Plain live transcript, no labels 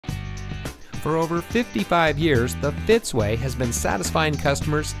For over 55 years, the Fitzway has been satisfying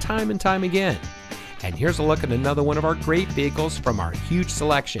customers time and time again. And here's a look at another one of our great vehicles from our huge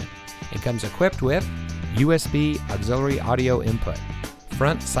selection. It comes equipped with USB auxiliary audio input,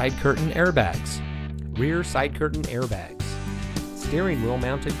 front side curtain airbags, rear side curtain airbags, steering wheel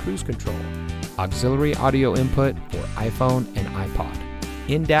mounted cruise control, auxiliary audio input for iPhone and iPod,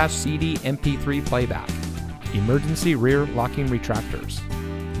 in-dash CD MP3 playback, emergency rear locking retractors,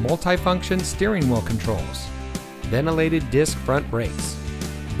 multifunction steering wheel controls, ventilated disc front brakes,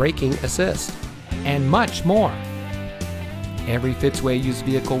 braking assist, and much more. Every Fitzway used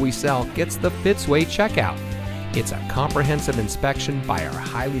vehicle we sell gets the Fitzway checkout. It's a comprehensive inspection by our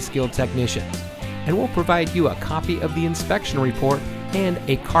highly skilled technicians, and we'll provide you a copy of the inspection report and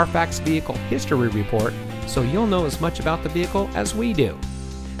a Carfax vehicle history report so you'll know as much about the vehicle as we do.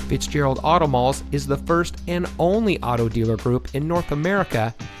 Fitzgerald Auto Malls is the first and only auto dealer group in North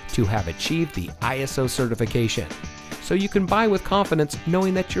America to have achieved the ISO certification, so you can buy with confidence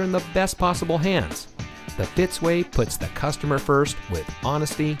knowing that you're in the best possible hands. The Fitzway puts the customer first with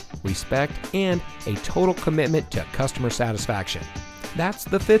honesty, respect, and a total commitment to customer satisfaction. That's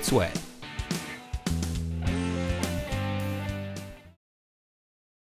the Fitzway.